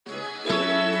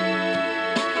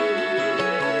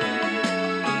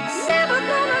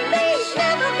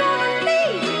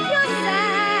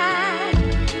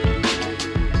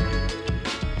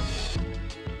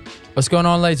What's going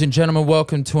on, ladies and gentlemen?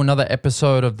 Welcome to another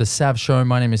episode of The Sav Show.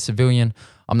 My name is Civilian.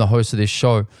 I'm the host of this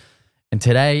show. And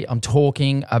today I'm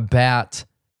talking about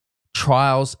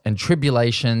trials and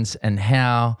tribulations and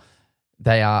how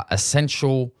they are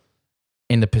essential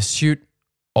in the pursuit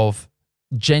of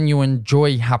genuine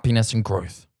joy, happiness, and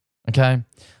growth. Okay?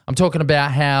 I'm talking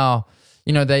about how,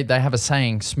 they have a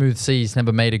saying, smooth seas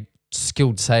never made a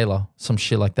skilled sailor, some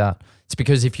shit like that. It's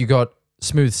because if you got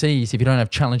smooth seas, if you don't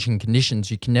have challenging conditions,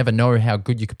 you can never know how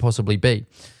good you could possibly be.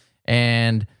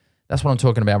 And that's what I'm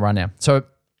talking about right now. So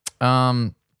I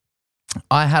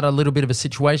had a little bit of a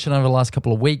situation over the last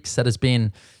couple of weeks that has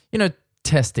been,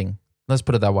 testing. Let's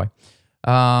put it that way.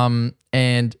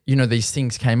 And, these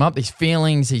things came up, these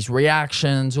feelings, these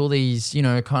reactions, all these,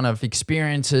 kind of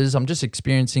experiences. I'm just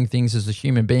experiencing things as a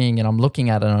human being, and I'm looking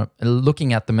at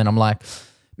them and I'm like,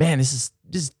 man, this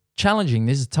is challenging.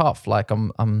 This is tough. Like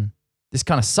this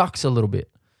kind of sucks a little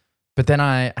bit. But then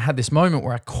I had this moment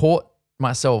where I caught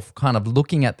myself kind of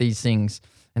looking at these things,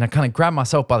 and I kind of grabbed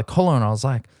myself by the collar and I was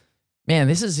like, man,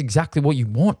 this is exactly what you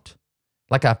want.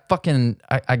 Like I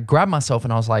grabbed myself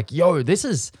and I was like, yo, this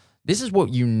is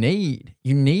what you need.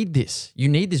 You need this. You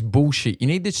need this bullshit. You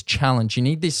need this challenge. You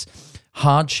need this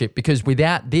hardship, because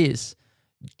without this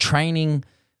training,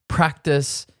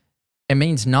 practice, it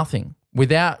means nothing.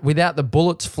 Without the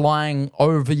bullets flying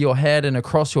over your head and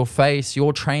across your face,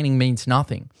 your training means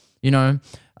nothing.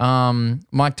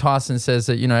 Mike Tyson says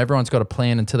that, everyone's got a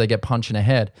plan until they get punched in the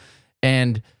head.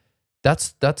 And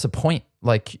that's a point.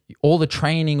 Like all the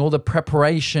training, all the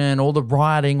preparation, all the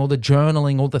writing, all the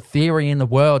journaling, all the theory in the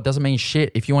world doesn't mean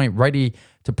shit if you ain't ready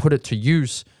to put it to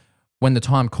use when the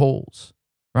time calls,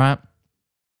 right?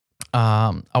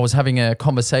 I was having a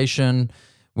conversation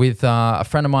with a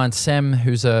friend of mine, Sem,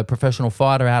 who's a professional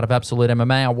fighter out of Absolute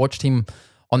MMA. I watched him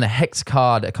on the Hex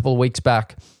card a couple of weeks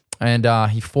back, and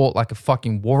he fought like a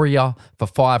fucking warrior for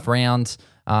 5 rounds.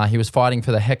 He was fighting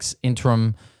for the Hex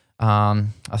interim, I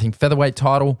think, featherweight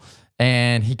title,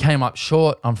 and he came up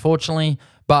short, unfortunately.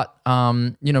 But,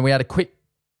 we had a quick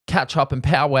catch up and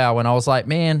powwow, and I was like,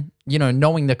 man,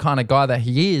 knowing the kind of guy that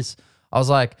he is, I was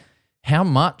like, how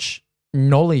much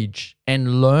knowledge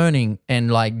and learning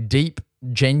and like deep,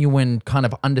 genuine kind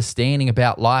of understanding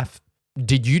about life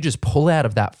did you just pull out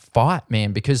of that fight,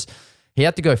 man? Because he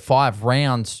had to go 5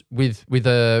 rounds with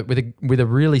a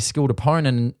really skilled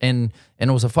opponent, and it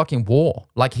was a fucking war.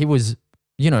 Like he was,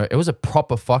 it was a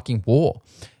proper fucking war.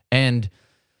 And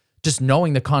just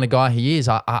knowing the kind of guy he is,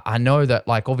 I know that,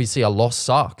 like, obviously a loss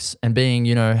sucks, and being,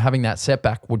 having that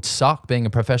setback would suck being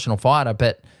a professional fighter.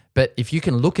 But if you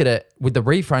can look at it with the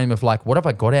reframe of like, what have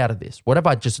I got out of this? What have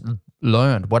I just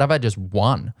learned? What have I just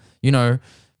won?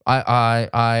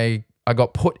 I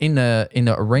got put in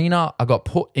the arena. I got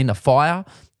put in the fire,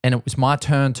 and it was my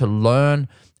turn to learn,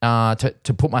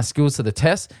 to put my skills to the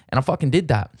test, and I fucking did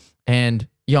that. And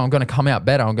I'm going to come out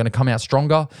better. I'm going to come out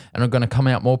stronger, and I'm going to come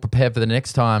out more prepared for the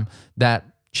next time that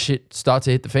shit starts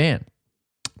to hit the fan,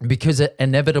 because it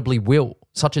inevitably will.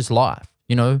 Such is life,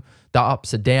 the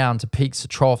ups, the downs, the peaks, the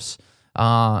troughs,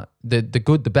 the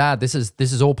good, the bad. This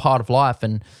is all part of life,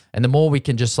 and the more we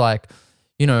can just like,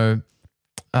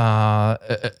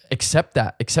 accept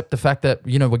the fact that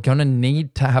we're gonna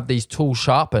need to have these tools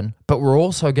sharpened, but we're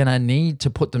also gonna need to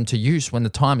put them to use when the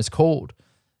time is called.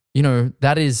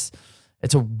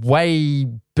 It's a way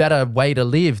better way to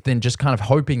live than just kind of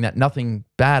hoping that nothing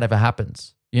bad ever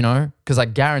happens. Because I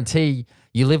guarantee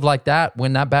you live like that,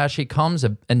 when that bad shit comes,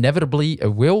 inevitably it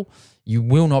will. You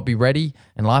will not be ready,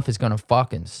 and life is gonna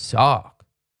fucking suck.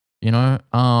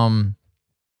 That's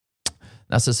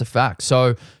just a fact.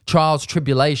 So trials,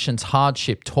 tribulations,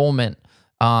 hardship, torment,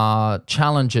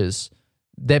 challenges,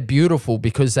 they're beautiful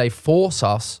because they force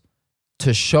us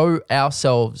to show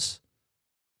ourselves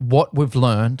what we've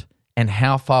learned and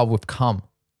how far we've come.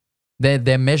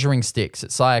 They're measuring sticks.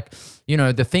 It's like,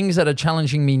 the things that are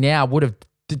challenging me now would have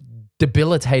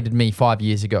debilitated me 5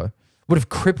 years ago, would have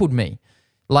crippled me.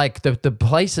 Like the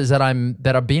places that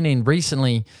I've been in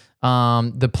recently,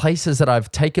 the places that I've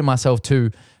taken myself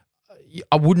to,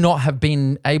 I would not have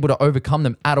been able to overcome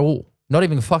them at all. Not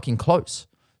even fucking close.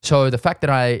 So the fact that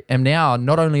I am now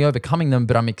not only overcoming them,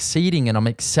 but I'm exceeding and I'm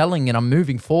excelling and I'm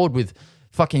moving forward with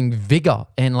fucking vigor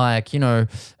and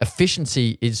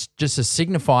efficiency is just a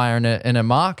signifier and a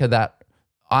marker that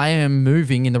I am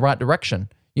moving in the right direction.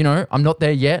 I'm not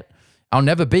there yet. I'll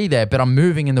never be there, but I'm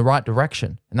moving in the right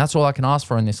direction. And that's all I can ask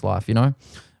for in this life,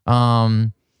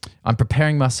 I'm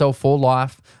preparing myself for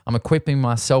life. I'm equipping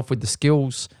myself with the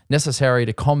skills necessary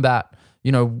to combat,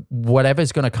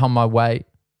 whatever's going to come my way.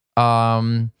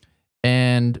 And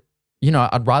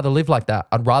I'd rather live like that.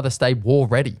 I'd rather stay war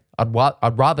ready.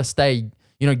 I'd rather stay,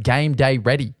 game day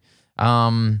ready.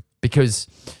 Because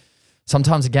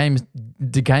sometimes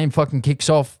the game fucking kicks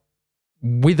off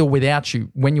with or without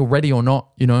you, when you're ready or not,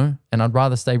 and I'd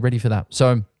rather stay ready for that.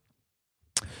 So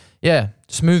yeah,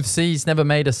 Smooth Seas, never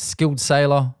made a skilled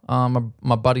sailor.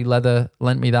 My buddy Leather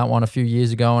lent me that one a few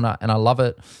years ago, and I love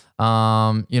it.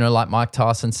 Like Mike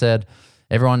Tyson said,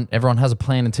 everyone has a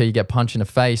plan until you get punched in the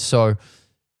face. So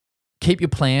keep your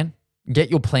plan, get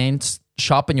your plans,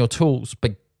 sharpen your tools,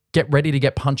 but get ready to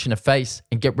get punched in the face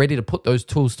and get ready to put those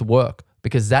tools to work,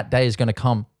 because that day is going to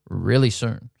come really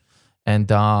soon.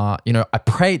 And, I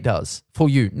pray it does for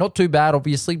you. Not too bad,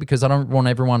 obviously, because I don't want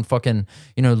everyone fucking,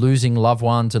 losing loved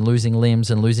ones and losing limbs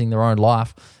and losing their own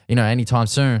life, anytime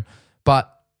soon.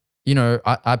 But,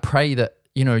 I pray that,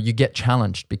 you get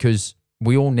challenged, because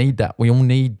we all need that. We all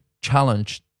need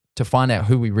challenge to find out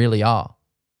who we really are.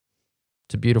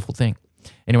 It's a beautiful thing.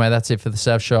 Anyway, that's it for the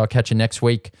Sav Show. I'll catch you next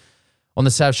week on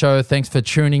the Sav Show. Thanks for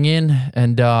tuning in.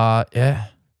 And,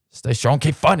 stay strong,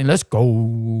 keep fighting. Let's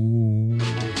go.